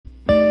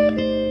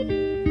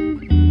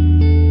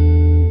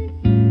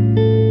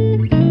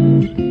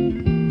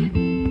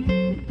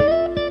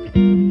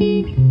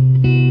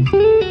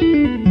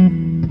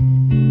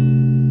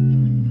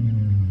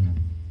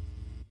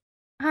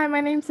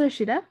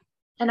Rashida.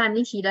 And I'm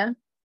Nikita.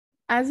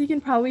 As you can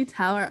probably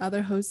tell, our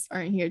other hosts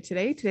aren't here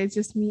today. Today's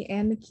just me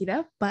and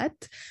Nikita,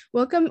 but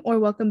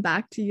welcome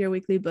back to your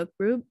weekly book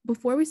group.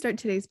 Before we start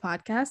today's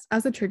podcast,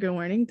 as a trigger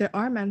warning, there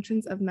are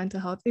mentions of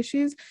mental health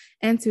issues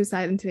and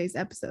suicide in today's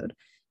episode.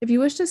 If you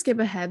wish to skip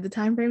ahead, the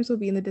timeframes will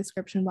be in the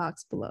description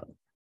box below.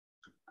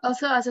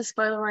 Also, as a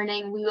spoiler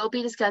warning, we will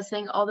be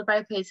discussing All the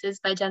Bright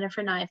Places by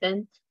Jennifer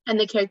Niven and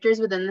the characters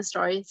within the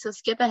story, so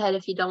skip ahead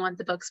if you don't want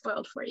the book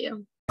spoiled for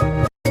you.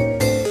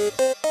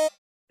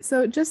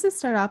 So just to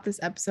start off this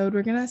episode,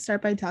 we're going to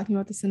start by talking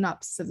about the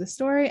synopsis of the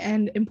story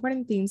and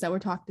important themes that were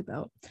talked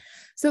about.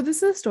 So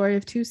this is a story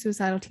of two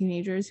suicidal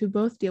teenagers who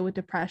both deal with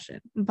depression,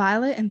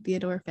 Violet and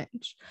Theodore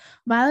Finch.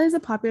 Violet is a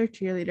popular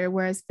cheerleader,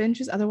 whereas Finch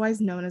is otherwise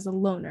known as a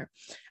loner.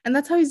 And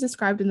that's how he's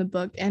described in the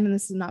book and in the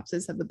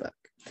synopsis of the book.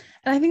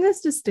 And I think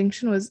this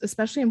distinction was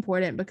especially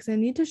important because I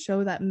need to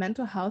show that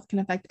mental health can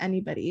affect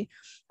anybody.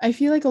 I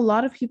feel like a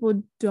lot of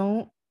people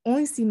don't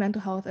only see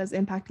mental health as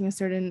impacting a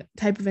certain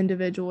type of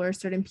individual or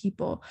certain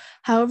people.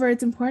 However,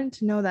 it's important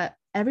to know that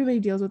everybody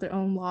deals with their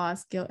own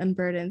loss, guilt, and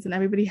burdens, and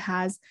everybody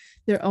has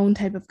their own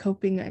type of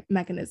coping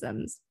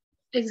mechanisms.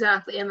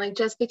 Exactly. And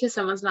just because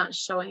someone's not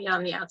showing it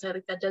on the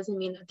outside, that doesn't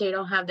mean that they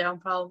don't have their own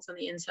problems on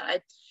the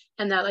inside,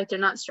 and that they're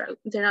not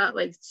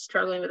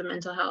struggling with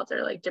mental health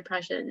or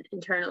depression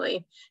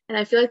internally. And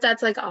I feel like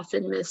that's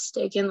often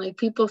mistaken.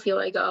 People feel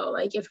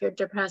if you're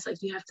depressed,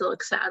 you have to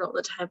look sad all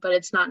the time, but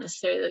it's not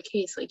necessarily the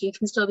case. You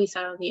can still be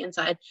sad on the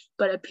inside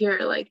but appear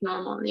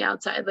normal on the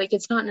outside.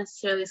 It's not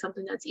necessarily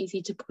something that's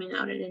easy to point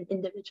out in an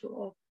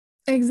individual.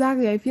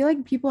 Exactly. I feel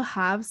like people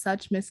have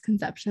such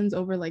misconceptions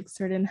over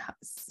certain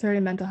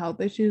mental health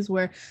issues,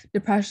 where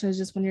depression is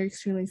just when you're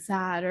extremely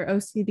sad, or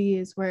OCD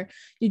is where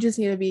you just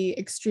need to be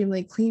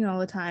extremely clean all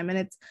the time. And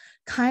it's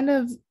kind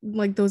of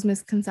those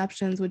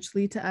misconceptions which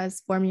lead to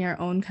us forming our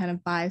own kind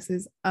of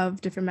biases of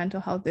different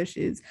mental health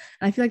issues.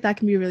 And I feel like that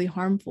can be really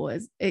harmful,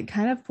 as it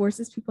kind of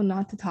forces people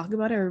not to talk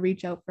about it or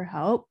reach out for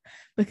help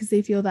because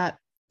they feel that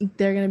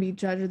they're going to be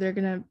judged, or they're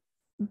going to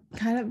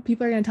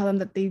people are going to tell them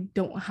that they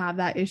don't have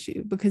that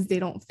issue because they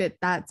don't fit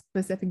that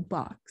specific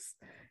box.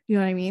 You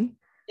know what I mean?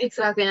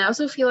 Exactly. And I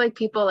also feel like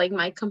people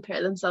might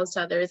compare themselves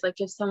to others.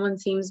 If someone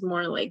seems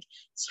more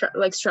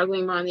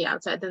struggling more on the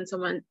outside than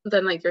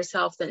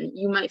yourself, then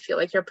you might feel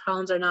like your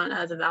problems are not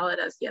as valid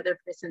as the other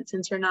person,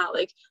 since you're not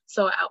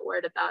so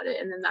outward about it.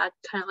 And then that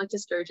kind of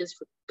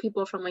discourages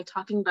people from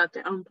talking about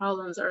their own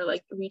problems or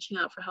reaching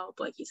out for help,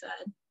 like you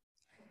said.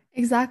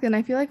 Exactly. And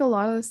I feel like a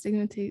lot of the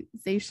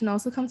stigmatization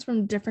also comes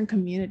from different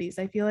communities.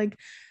 I feel like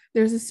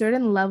there's a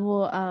certain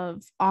level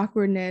of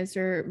awkwardness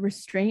or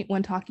restraint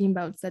when talking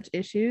about such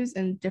issues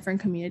in different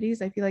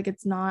communities. I feel like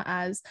it's not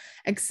as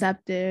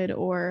accepted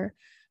or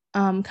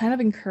kind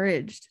of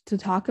encouraged to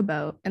talk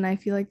about. And I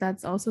feel like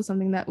that's also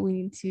something that we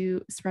need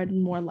to spread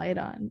more light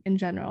on in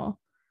general.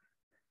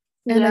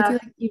 And I feel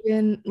like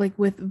even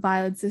with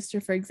Violet's sister,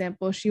 for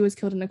example, she was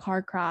killed in a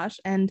car crash,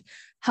 and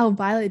how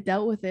Violet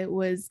dealt with it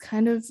was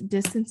kind of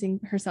distancing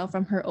herself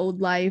from her old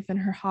life and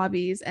her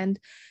hobbies. And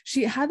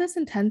she had this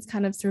intense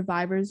kind of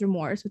survivor's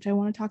remorse, which I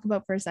want to talk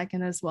about for a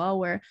second as well,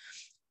 where,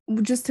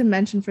 just to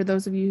mention for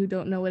those of you who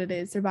don't know what it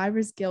is,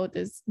 survivor's guilt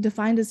is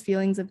defined as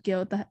feelings of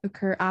guilt that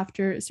occur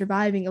after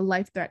surviving a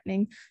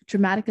life-threatening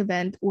traumatic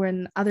event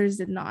when others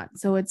did not.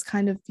 So it's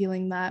kind of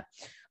feeling that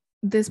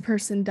this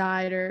person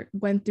died or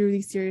went through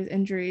these serious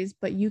injuries,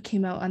 but you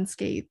came out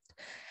unscathed,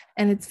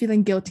 and it's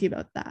feeling guilty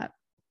about that.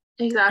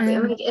 Exactly.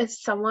 And if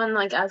someone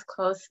as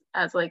close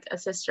as a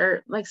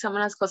sister,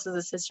 someone as close as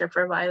a sister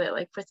for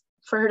Violet,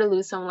 for her to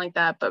lose someone like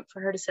that, but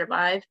for her to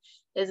survive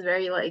is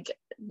very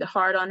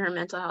hard on her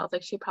mental health.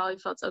 She probably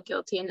felt so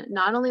guilty, and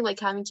not only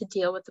having to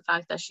deal with the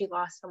fact that she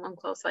lost someone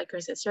close like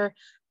her sister,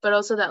 but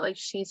also that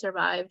she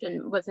survived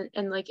and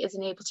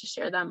isn't able to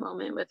share that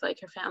moment with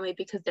her family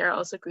because they're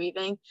also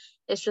grieving.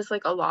 It's just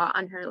a lot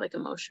on her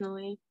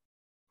emotionally.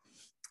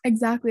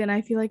 Exactly. And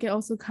I feel like it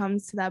also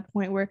comes to that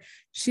point where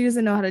she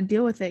doesn't know how to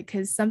deal with it,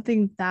 because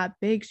something that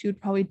big, she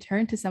would probably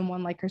turn to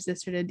someone like her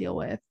sister to deal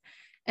with.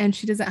 And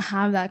she doesn't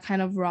have that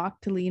kind of rock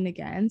to lean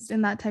against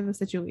in that type of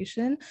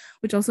situation,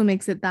 which also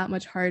makes it that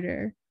much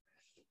harder.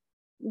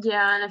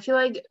 Yeah, and I feel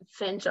like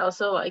Finch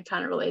also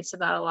kind of relates to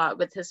that a lot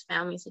with his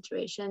family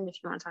situation, if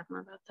you want to talk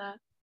more about that.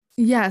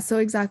 Yeah, so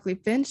exactly.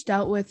 Finch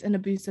dealt with an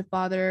abusive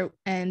father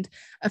and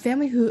a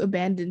family who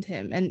abandoned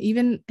him. And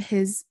even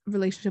his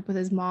relationship with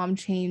his mom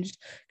changed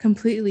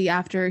completely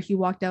after he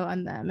walked out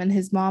on them. And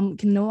his mom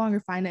can no longer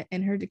find it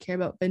in her to care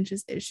about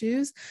Finch's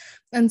issues.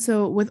 And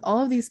so, with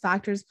all of these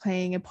factors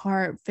playing a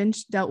part,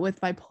 Finch dealt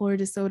with bipolar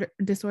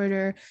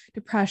disorder,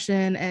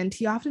 depression, and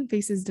he often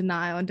faces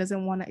denial and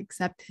doesn't want to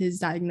accept his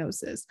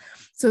diagnosis.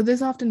 So,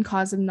 this often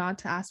caused him not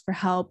to ask for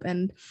help.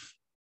 And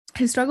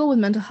his struggle with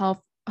mental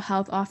health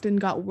often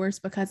got worse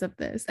because of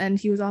this, and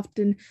he was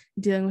often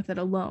dealing with it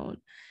alone.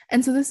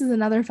 And so this is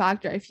another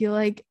factor. I feel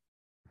like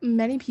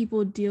many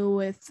people deal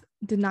with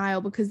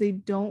denial because they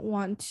don't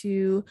want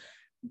to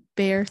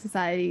bear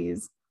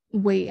society's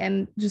weight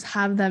and just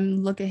have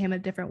them look at him a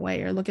different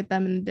way or look at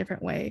them in a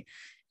different way.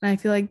 And I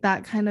feel like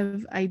that kind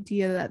of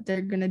idea that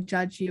they're going to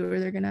judge you or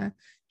they're going to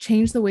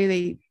change the way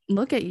they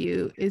look at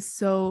you is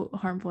so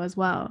harmful as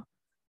well.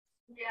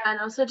 Yeah,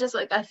 and also just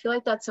like I feel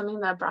like that's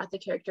something that brought the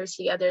characters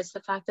together. It's the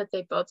fact that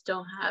they both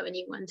don't have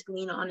anyone to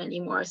lean on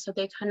anymore. So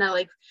they kind of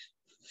like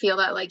feel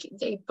that like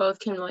they both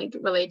can like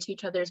relate to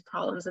each other's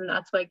problems, and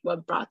that's like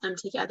what brought them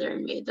together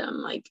and made them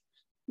like,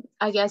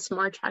 I guess,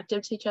 more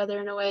attractive to each other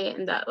in a way,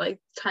 and that like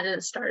kind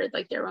of started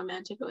like their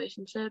romantic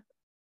relationship.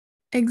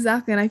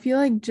 Exactly. And I feel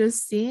like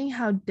just seeing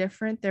how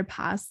different their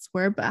pasts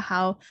were, but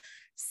how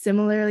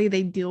similarly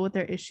they deal with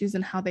their issues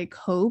and how they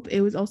cope,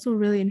 it was also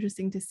really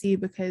interesting to see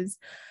because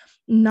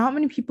not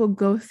many people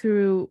go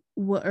through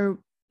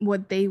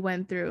what they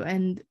went through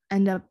and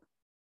end up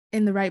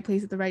in the right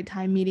place at the right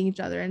time, meeting each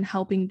other and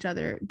helping each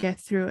other get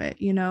through it,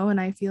 you know? And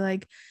I feel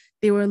like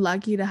they were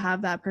lucky to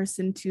have that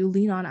person to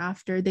lean on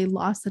after they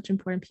lost such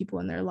important people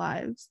in their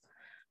lives.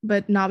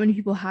 But not many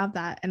people have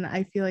that. And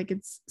I feel like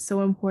it's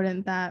so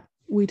important that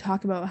we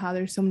talk about how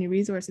there's so many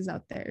resources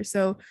out there.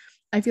 So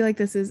I feel like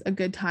this is a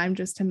good time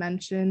just to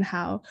mention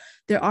how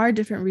there are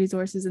different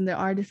resources and there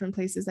are different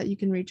places that you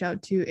can reach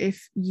out to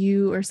if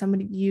you or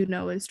somebody you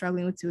know is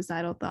struggling with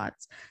suicidal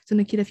thoughts. So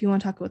Nikita, if you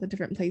want to talk about the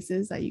different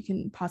places that you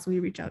can possibly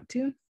reach out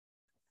to.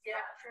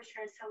 Yeah, for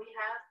sure. So we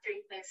have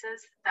 3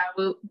 places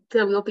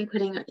that we'll be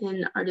putting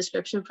in our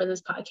description for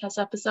this podcast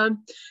episode.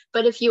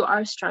 But if you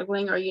are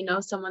struggling or you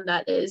know someone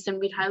that is, then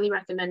we'd highly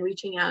recommend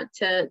reaching out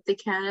to the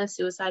Canada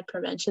Suicide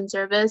Prevention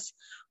Service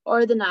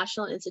or the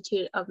National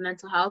Institute of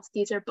Mental Health.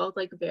 These are both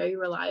like very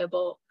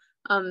reliable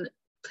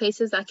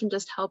places that can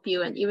just help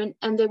you, and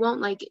they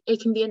won't like,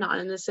 it can be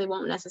anonymous. They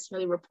won't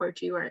necessarily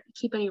report you or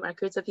keep any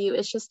records of you.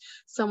 It's just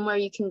somewhere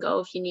you can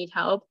go if you need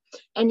help.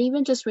 And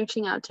even just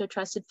reaching out to a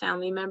trusted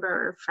family member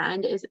or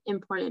friend is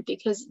important,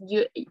 because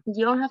you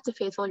don't have to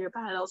face all your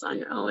battles on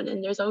your own,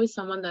 and there's always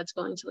someone that's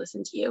willing to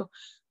listen to you.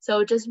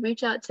 So just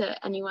reach out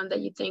to anyone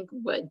that you think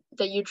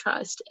that you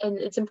trust. And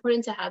it's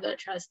important to have that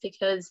trust,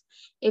 because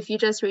if you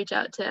just reach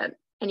out to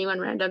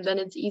anyone random, then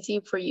it's easy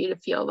for you to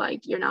feel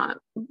like you're not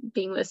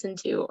being listened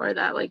to or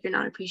that like you're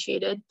not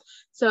appreciated.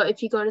 So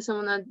if you go to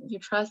someone that you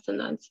trust,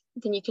 then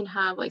you can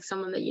have like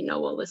someone that you know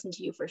will listen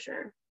to you for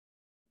sure.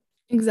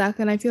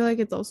 Exactly. And I feel like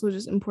it's also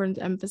just important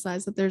to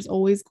emphasize that there's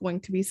always going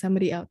to be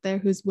somebody out there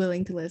who's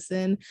willing to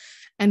listen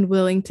and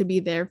willing to be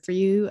there for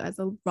you as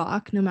a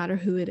rock, no matter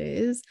who it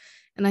is.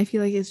 And I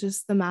feel like it's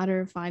just the matter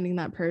of finding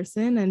that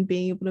person and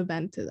being able to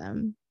vent to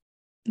them,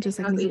 just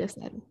like Exactly. Nikita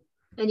said.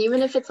 And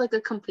even if it's like a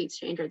complete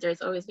stranger,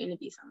 there's always going to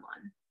be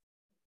someone.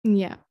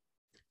 Yeah.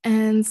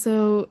 And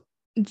so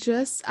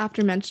just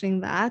after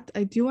mentioning that,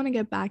 I do want to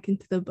get back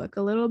into the book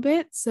a little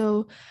bit.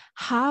 So,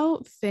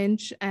 how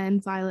Finch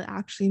and Violet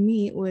actually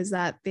meet was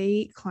that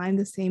they climbed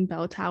the same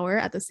bell tower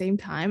at the same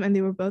time and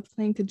they were both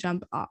planning to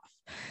jump off.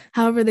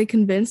 However, they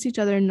convinced each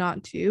other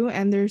not to,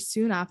 and they're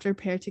soon after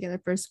paired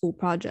together for a school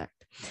project.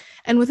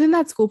 And within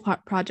that school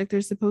project,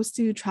 they're supposed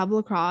to travel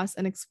across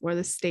and explore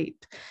the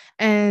state.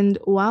 And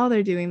while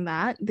they're doing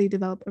that, they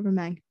develop a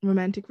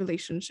romantic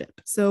relationship.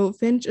 So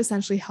Finch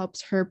essentially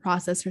helps her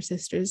process her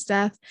sister's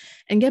death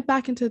and get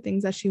back into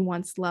things that she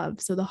once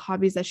loved. So the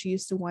hobbies that she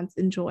used to once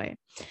enjoy.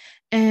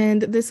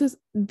 And this was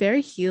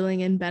very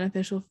healing and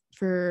beneficial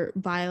for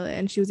Violet.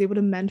 And she was able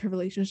to mend her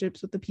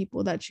relationships with the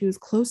people that she was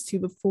close to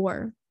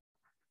before.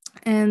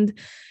 And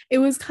it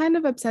was kind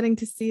of upsetting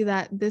to see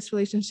that this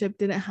relationship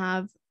didn't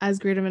have as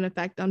great of an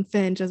effect on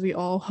Finch as we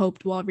all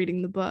hoped while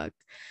reading the book.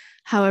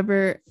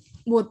 However,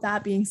 with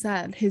that being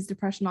said, his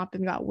depression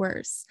often got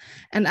worse.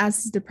 And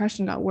as his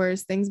depression got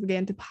worse, things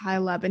began to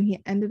pile up and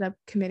he ended up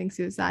committing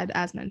suicide,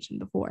 as mentioned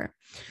before.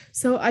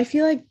 So I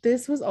feel like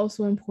this was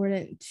also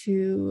important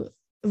to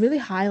really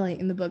highlight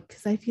in the book,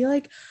 because I feel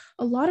like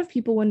a lot of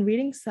people, when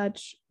reading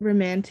such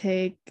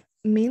romantic,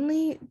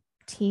 mainly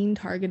teen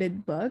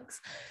targeted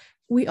books,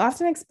 we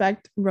often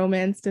expect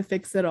romance to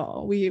fix it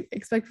all. We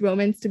expect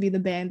romance to be the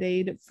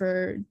band-aid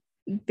for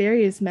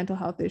various mental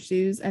health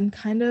issues and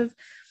kind of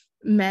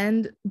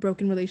mend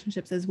broken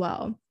relationships as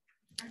well.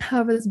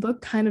 However, this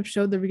book kind of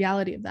showed the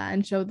reality of that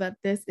and showed that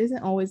this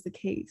isn't always the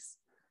case.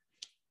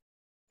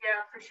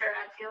 Yeah, for sure.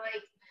 I feel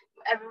like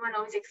everyone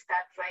always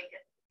expects like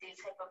these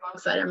type of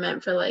books that are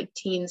meant for like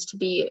teens to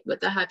be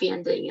with a happy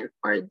ending,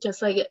 or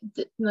just like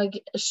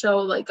show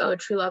like, oh,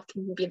 true love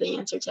can be the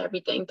answer to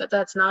everything, but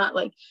that's not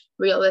like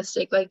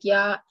realistic. Like,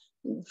 yeah,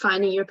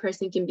 finding your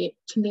person can be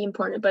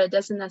important, but it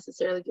doesn't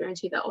necessarily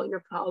guarantee that all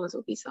your problems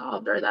will be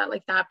solved or that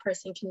like that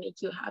person can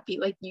make you happy.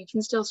 Like you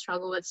can still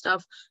struggle with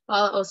stuff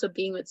while also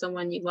being with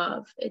someone you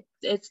love.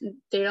 It's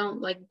they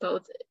don't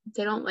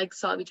like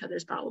solve each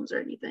other's problems or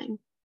anything.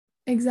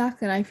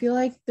 Exactly. And I feel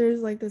like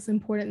there's like this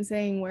important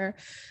saying where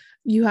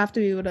you have to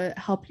be able to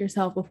help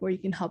yourself before you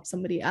can help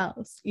somebody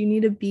else. You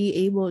need to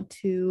be able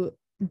to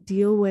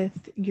deal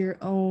with your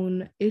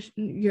own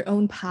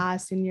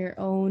past and your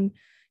own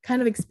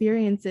kind of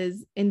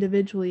experiences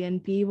individually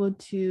and be able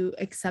to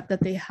accept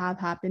that they have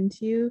happened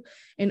to you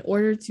in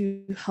order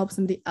to help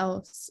somebody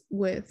else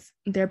with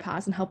their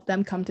past and help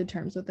them come to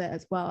terms with it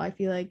as well. I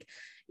feel like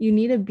you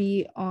need to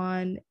be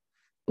on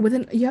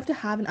you have to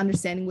have an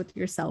understanding with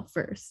yourself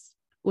first,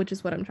 which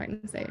is what I'm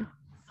trying to say.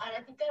 And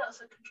I think that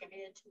also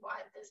contributed to why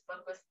this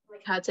book was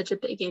like had such a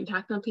big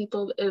impact on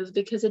people. It was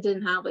because it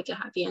didn't have like a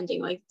happy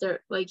ending. Like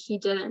he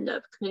did end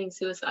up committing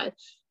suicide,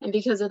 and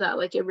because of that,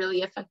 like it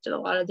really affected a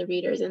lot of the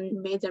readers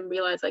and made them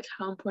realize like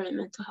how important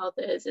mental health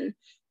is and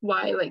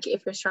why like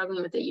if you're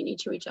struggling with it, you need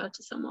to reach out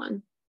to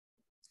someone.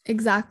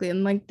 Exactly.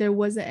 And like there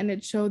wasn't, and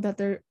it showed that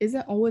there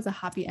isn't always a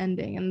happy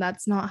ending. And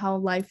that's not how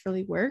life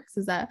really works,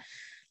 is that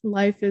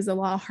life is a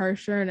lot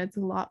harsher and it's a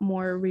lot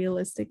more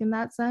realistic in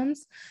that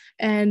sense.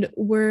 And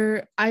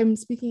I'm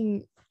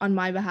speaking on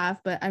my behalf,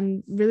 but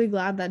I'm really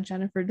glad that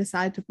Jennifer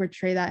decided to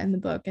portray that in the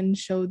book and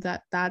show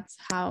that that's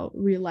how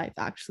real life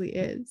actually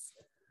is.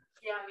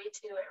 Yeah, me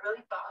too. It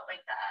really brought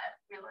like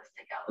that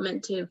realistic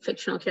element to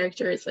fictional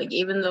characters. Like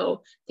even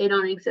though they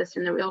don't exist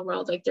in the real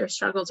world, like their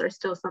struggles are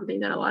still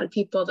something that a lot of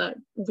people that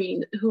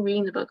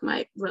reading the book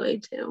might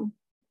relate to.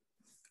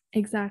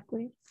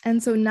 Exactly.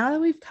 And so now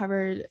that we've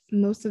covered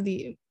most of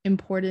the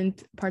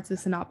important parts of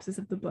the synopsis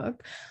of the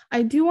book,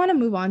 I do want to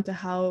move on to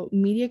how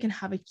media can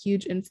have a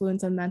huge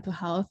influence on mental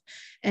health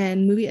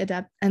and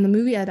the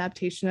movie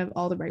adaptation of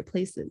All the Right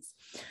Places.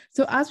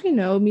 So as we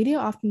know, media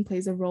often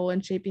plays a role in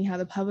shaping how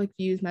the public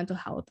views mental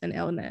health and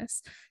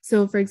illness.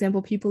 So for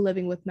example, people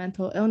living with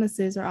mental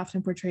illnesses are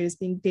often portrayed as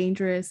being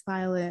dangerous,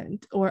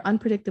 violent, or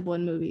unpredictable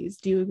in movies.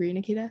 Do you agree,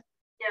 Nikita?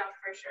 Yeah,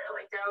 for sure.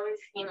 Like they always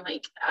seem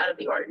like out of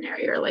the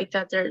ordinary or like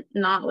that they're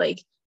not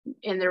like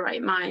in their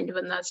right mind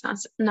when that's not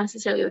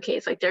necessarily the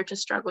case. Like they're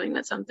just struggling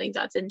with something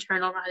that's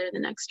internal rather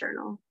than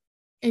external.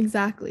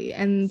 Exactly.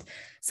 And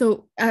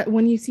so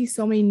when you see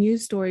so many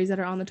news stories that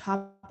are on the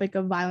topic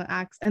of violent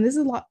acts, and this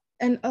is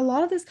a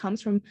lot of this comes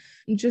from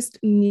just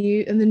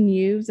in the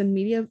news and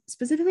media,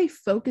 specifically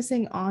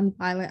focusing on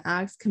violent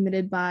acts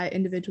committed by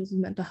individuals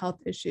with mental health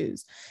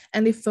issues.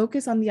 And they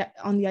focus on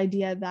the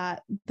idea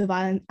that the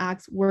violent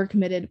acts were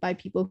committed by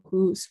people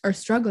who are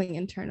struggling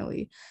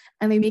internally.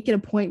 And they make it a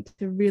point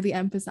to really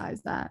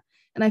emphasize that.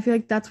 And I feel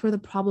like that's where the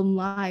problem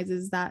lies,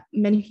 is that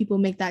many people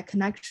make that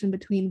connection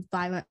between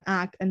violent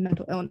act and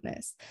mental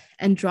illness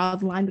and draw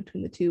the line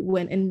between the two,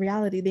 when in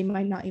reality, they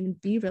might not even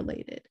be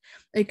related.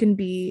 It can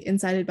be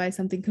incited by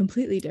something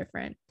completely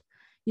different,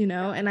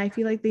 And I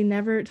feel like they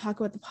never talk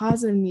about the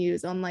positive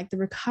news on like the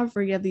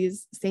recovery of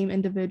these same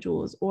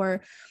individuals,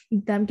 or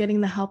them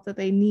getting the help that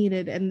they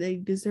needed and they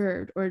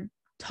deserved, or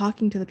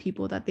talking to the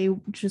people that they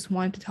just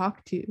wanted to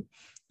talk to,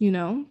 you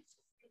know?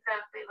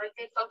 Exactly. Like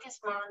they focus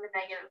more on the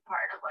negative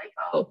part of like,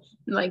 oh,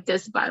 like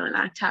this violent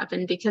act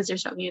happened because they're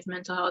struggling with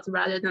mental health,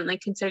 rather than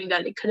like considering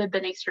that it could have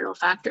been external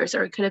factors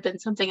or it could have been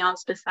something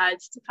else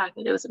besides the fact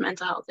that it was a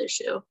mental health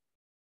issue.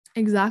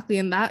 Exactly.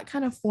 And that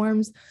kind of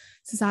forms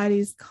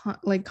society's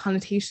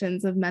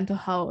connotations of mental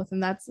health.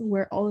 And that's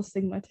where all the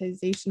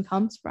stigmatization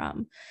comes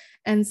from.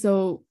 And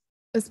so,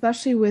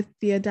 especially with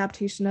the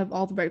adaptation of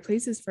All the Right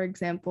Places, for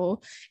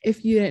example,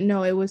 if you didn't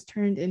know, it was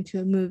turned into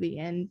a movie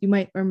and you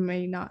might or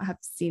may not have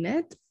seen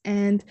it.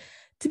 And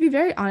to be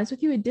very honest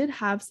with you, it did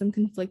have some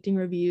conflicting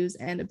reviews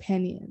and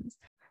opinions.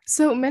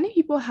 So many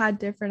people had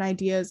different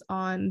ideas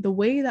on the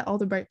way that All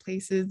the Bright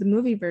Places, the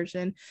movie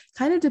version,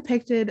 kind of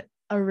depicted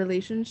a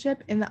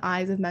relationship in the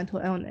eyes of mental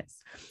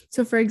illness.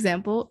 So, for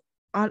example,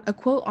 a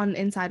quote on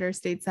Insider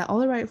states that All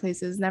the Right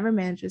Places never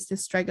manages to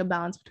strike a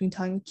balance between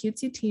telling a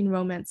cutesy teen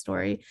romance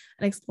story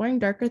and exploring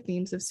darker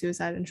themes of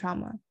suicide and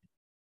trauma.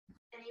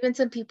 And even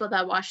some people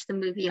that watched the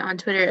movie on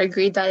Twitter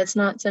agreed that it's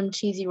not some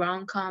cheesy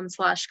rom-com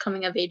 /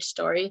 coming of age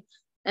story,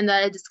 and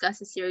that it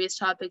discusses serious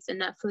topics, and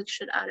Netflix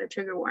should add a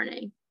trigger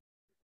warning.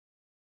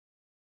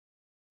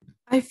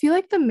 I feel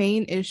like the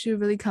main issue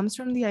really comes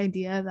from the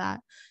idea that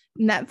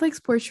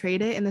Netflix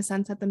portrayed it in the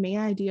sense that the main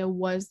idea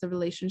was the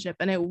relationship,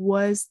 and it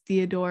was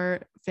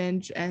Theodore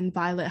Finch and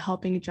Violet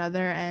helping each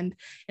other and,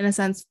 in a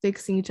sense,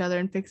 fixing each other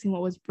and fixing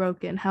what was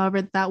broken.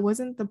 However, that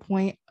wasn't the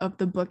point of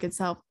the book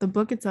itself. The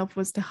book itself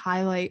was to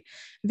highlight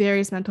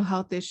various mental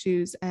health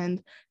issues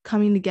and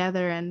coming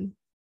together and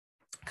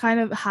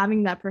kind of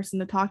having that person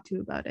to talk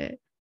to about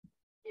it.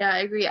 Yeah, I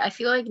agree. I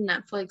feel like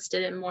Netflix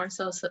did it more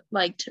so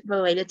like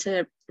related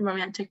to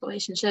romantic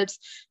relationships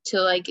to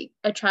like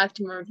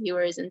attract more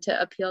viewers and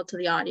to appeal to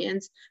the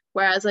audience.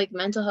 Whereas like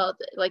mental health,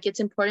 like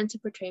it's important to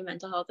portray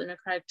mental health in a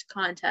correct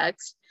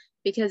context,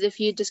 because if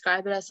you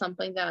describe it as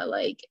something that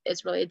like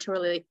is related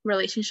to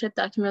relationship,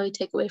 that can really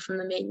take away from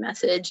the main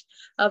message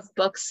of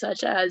books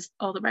such as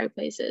All the Right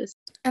Places.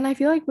 And I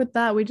feel like with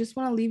that, we just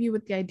want to leave you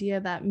with the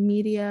idea that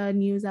media,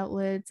 news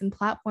outlets, and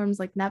platforms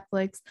like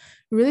Netflix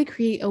really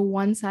create a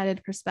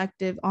one-sided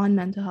perspective on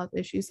mental health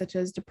issues such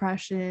as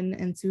depression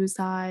and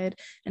suicide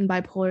and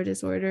bipolar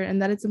disorder,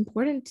 and that it's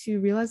important to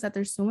realize that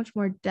there's so much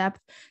more depth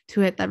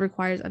to it that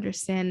requires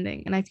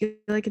understanding. And I feel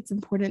like it's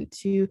important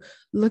to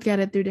look at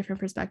it through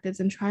different perspectives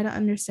and try to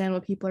understand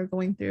what people are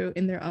going through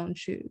in their own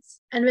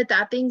shoes. And with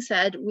that being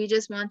said, we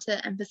just want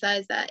to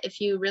emphasize that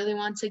if you really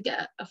want to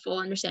get a full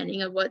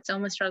understanding of what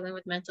someone struggling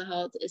with mental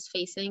health is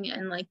facing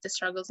and like the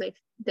struggles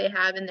they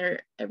have in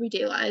their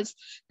everyday lives,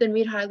 then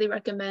we'd highly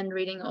recommend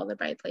reading All the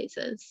Bright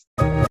Places.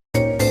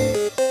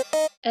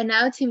 And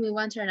now to move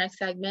on to our next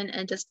segment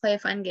and just play a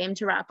fun game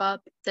to wrap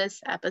up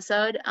this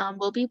episode,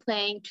 we'll be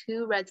playing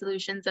 2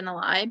 resolutions and a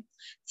lie.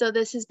 So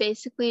this is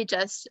basically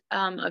just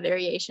a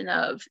variation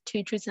of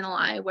 2 truths and a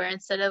lie, where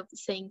instead of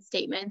saying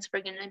statements,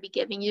 we're going to be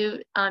giving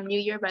you New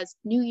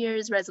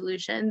Year's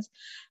resolutions,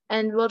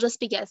 and we'll just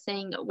be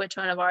guessing which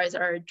one of ours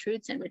are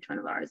truths and which one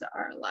of ours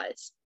are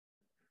lies.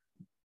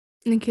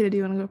 Nikita, do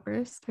you want to go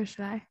first, or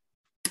should I?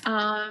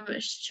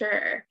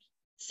 Sure.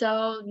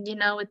 So,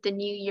 with the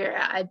new year,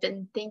 I've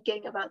been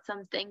thinking about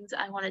some things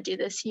I want to do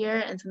this year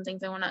and some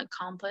things I want to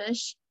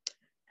accomplish.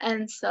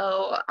 And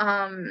so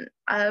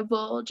I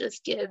will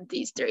just give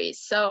these 3.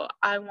 So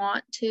I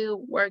want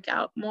to work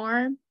out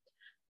more,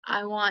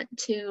 I want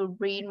to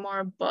read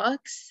more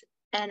books,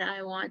 and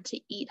I want to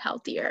eat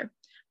healthier.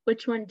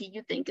 Which one do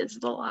you think is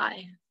the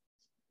lie?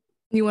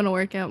 You want to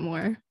work out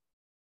more?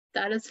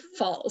 That is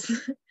false.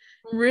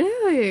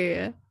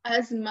 Really?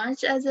 As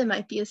much as it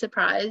might be a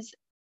surprise,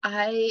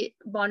 I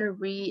don't want to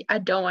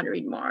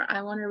read more.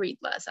 I want to read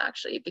less,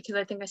 actually, because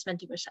I think I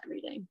spend too much time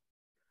reading.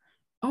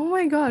 Oh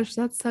my gosh,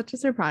 that's such a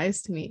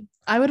surprise to me.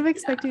 I would have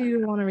expected you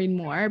to want to read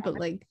more, but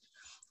like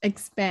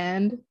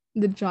expand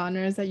the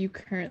genres that you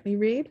currently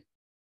read.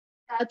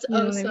 That's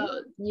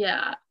also,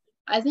 yeah.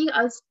 I think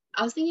I was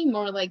thinking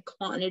more like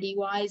quantity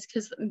wise,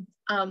 because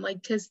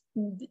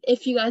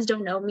if you guys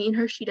don't know, me and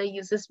Harshita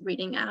use this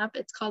reading app.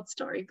 It's called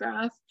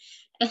Storygraph,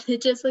 and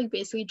it just like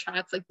basically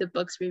tracks like the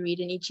books we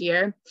read in each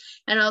year.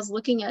 And I was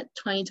looking at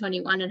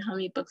 2021 and how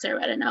many books I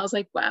read, and I was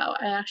like, wow,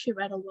 I actually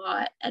read a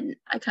lot, and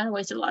I kind of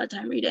wasted a lot of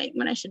time reading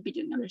when I should be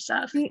doing other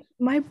stuff.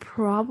 My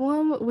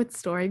problem with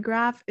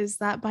Storygraph is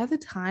that by the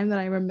time that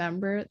I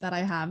remember that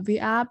I have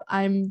the app,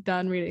 I'm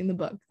done reading the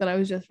book that I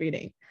was just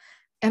reading.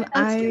 And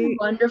that's the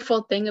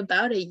wonderful thing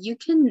about it. You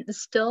can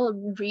still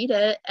read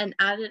it and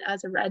add it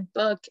as a read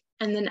book,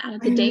 and then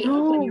add the date.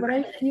 But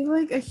I feel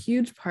like a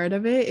huge part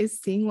of it is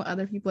seeing what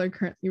other people are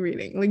currently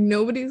reading. Like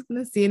nobody's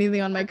gonna see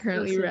anything on my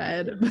currently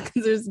read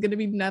because there's gonna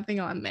be nothing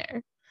on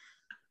there.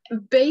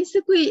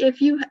 Basically, if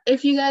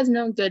you guys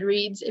know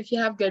Goodreads, if you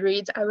have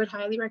Goodreads, I would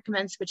highly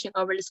recommend switching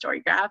over to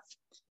Storygraph,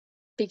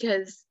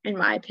 because in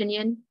my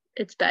opinion,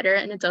 it's better,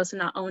 and it's also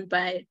not owned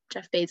by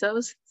Jeff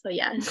Bezos. So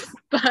yeah,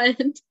 but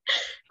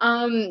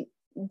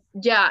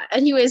yeah.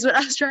 Anyways, what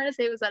I was trying to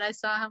say was that I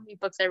saw how many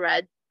books I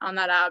read on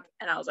that app,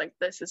 and I was like,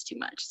 this is too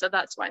much. So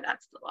that's why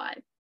that's the lie.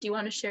 Do you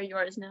want to share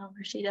yours now,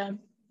 Rashida?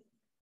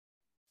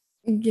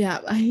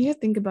 Yeah, I need to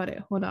think about it.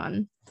 Hold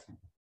on.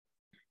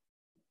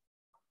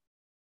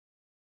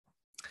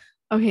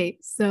 Okay,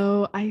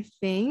 so I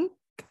think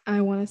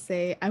I want to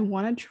say I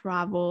want to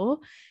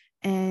travel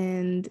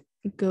and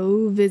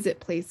go visit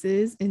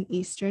places in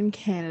Eastern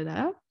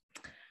Canada.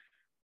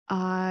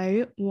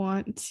 I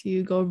want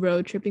to go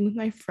road tripping with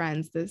my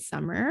friends this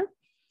summer.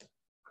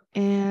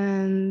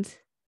 And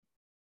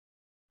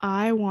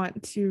I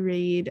want to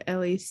read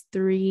at least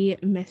 3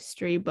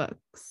 mystery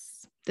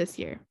books this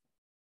year.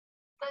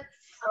 That's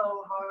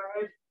so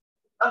hard.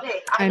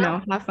 Okay. I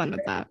know. Have fun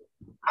with that.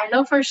 I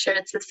know for sure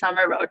it's a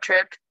summer road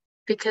trip,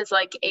 because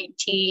like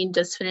 18,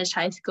 just finished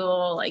high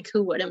school. Like,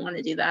 who wouldn't want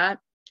to do that?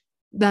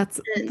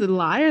 That's the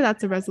lie, or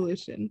that's a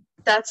resolution?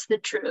 That's the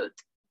truth.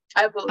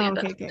 I believe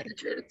that's the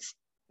truth.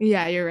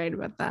 Yeah, you're right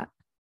about that.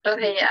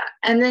 Okay, yeah.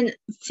 And then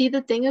see, the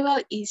thing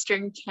about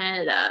Eastern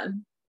Canada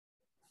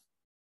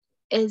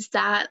is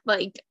that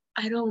like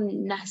I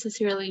don't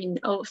necessarily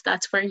know if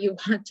that's where you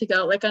want to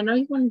go. Like, I know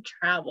you want to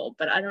travel,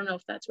 but I don't know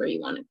if that's where you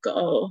want to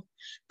go.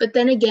 But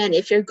then again,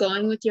 if you're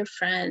going with your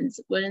friends,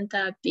 wouldn't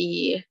that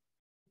be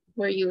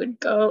where you would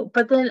go?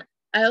 But then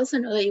I also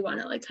know that you want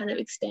to like kind of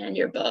expand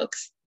your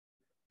books,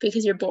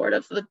 because you're bored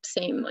of the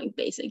same like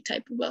basic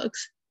type of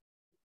books.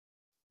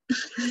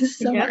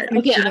 So hard.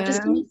 Okay,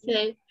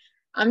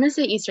 I'm gonna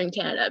say Eastern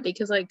Canada,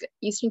 because like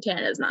Eastern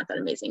Canada is not that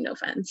amazing. No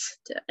offense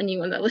to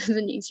anyone that lives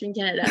in Eastern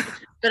Canada,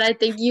 but I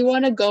think you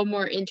want to go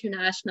more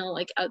international,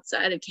 like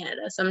outside of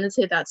Canada. So I'm gonna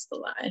say that's the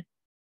lie.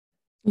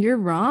 You're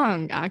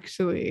wrong,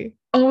 actually.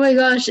 Oh my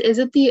gosh,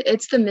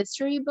 it's the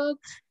mystery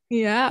books?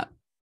 Yeah.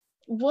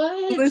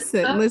 What?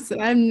 Listen,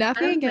 I have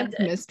nothing against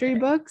mystery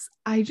books.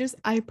 I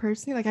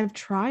personally, like, I've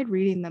tried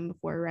reading them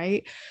before,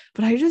 right?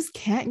 But I just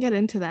can't get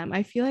into them.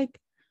 I feel like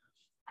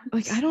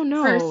I don't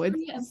know. It's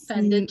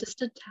offended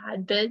just a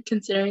tad bit,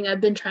 considering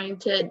I've been trying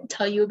to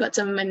tell you about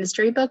some of my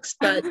mystery books,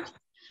 but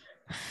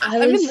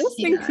I've been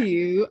listening to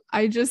you.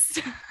 I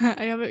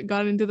haven't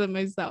gotten into them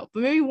myself,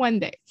 but maybe one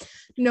day.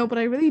 No, but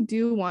I really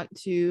do want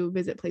to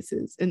visit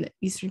places in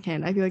Eastern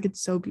Canada. I feel like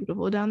it's so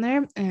beautiful down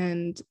there,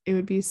 and it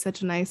would be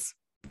such a nice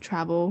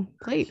travel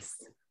place.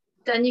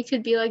 Then you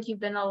could be like, you've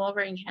been all over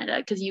in Canada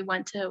because you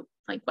went to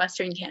like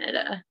Western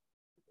Canada.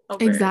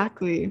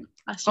 Exactly.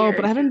 Oh,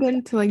 but I haven't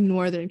been to like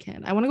Northern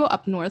Canada. I want to go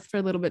up north for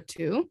a little bit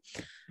too.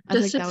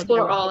 Just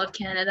explore all of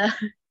Canada.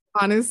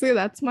 Honestly,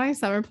 that's my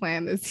summer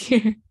plan this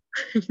year.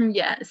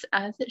 Yes,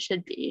 as it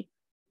should be.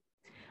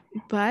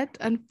 But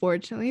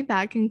unfortunately,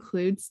 that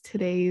concludes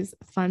today's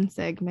fun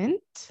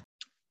segment.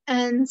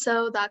 And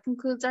so that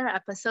concludes our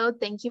episode.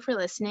 Thank you for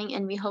listening,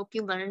 and we hope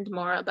you learned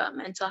more about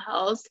mental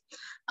health.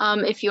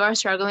 If you are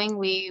struggling,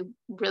 we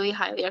really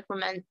highly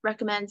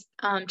recommend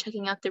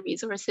checking out the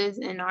resources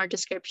in our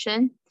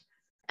description.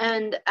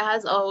 And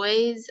as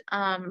always,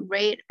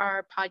 rate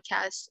our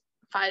podcast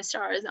 5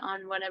 stars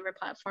on whatever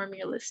platform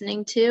you're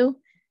listening to,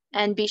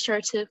 and be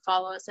sure to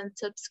follow us and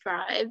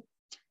subscribe.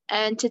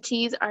 And to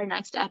tease our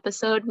next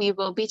episode, we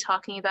will be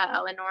talking about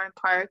Eleanor in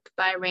Park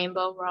by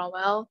Rainbow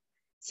Rowell.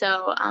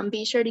 So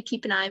be sure to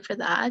keep an eye for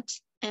that.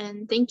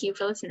 And thank you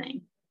for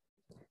listening.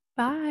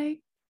 Bye.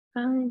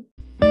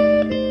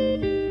 Bye.